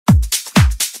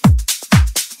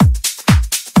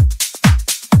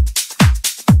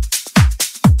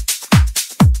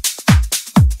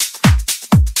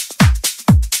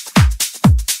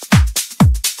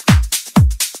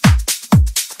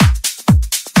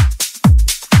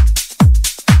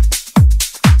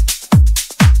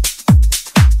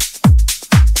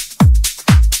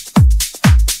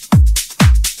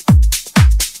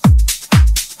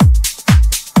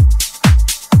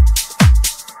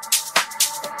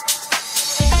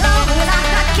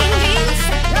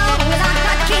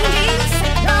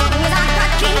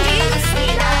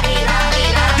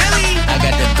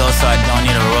ghost, so I don't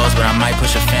need a rose, but I might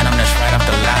push a phantom that's right off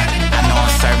the lot. I know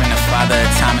I'm serving the father of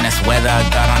time, and that's whether I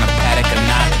got on a paddock or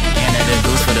not. Handed a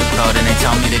goose for the code, and they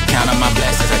told me to count on my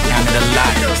blessings. I counted a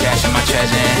lot, stashing my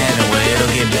treasure in heaven where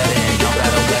it'll get better, and don't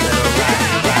gotta weather the ride.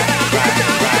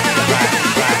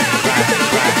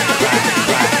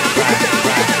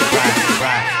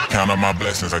 Count on my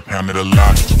blessings, I counted a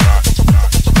lot.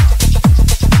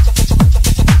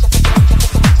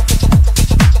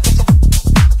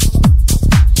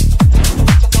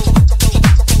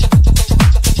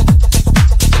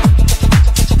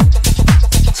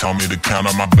 Told me to count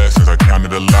on my blessings, I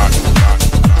counted a lot.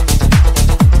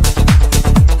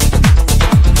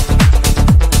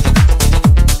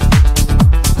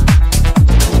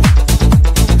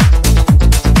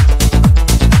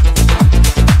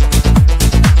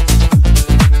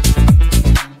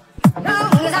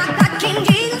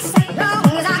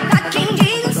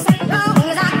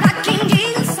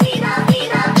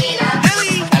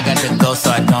 So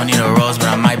I don't need a rose, but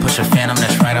I might push a phantom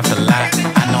that's right off the lot.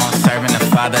 I know I'm serving the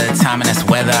father of time, and that's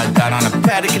whether I got on a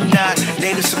paddock or not.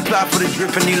 Native supply for the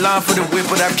drip and line for the whip,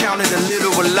 but I've counted a little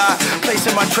a lot.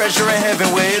 Placing my treasure in heaven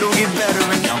where it'll get better,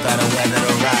 and don't gotta weather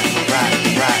the ride.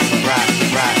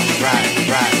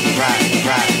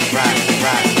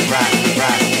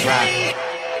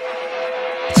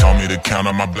 Told me to count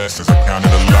on my blessings, I counted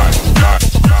a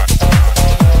lot.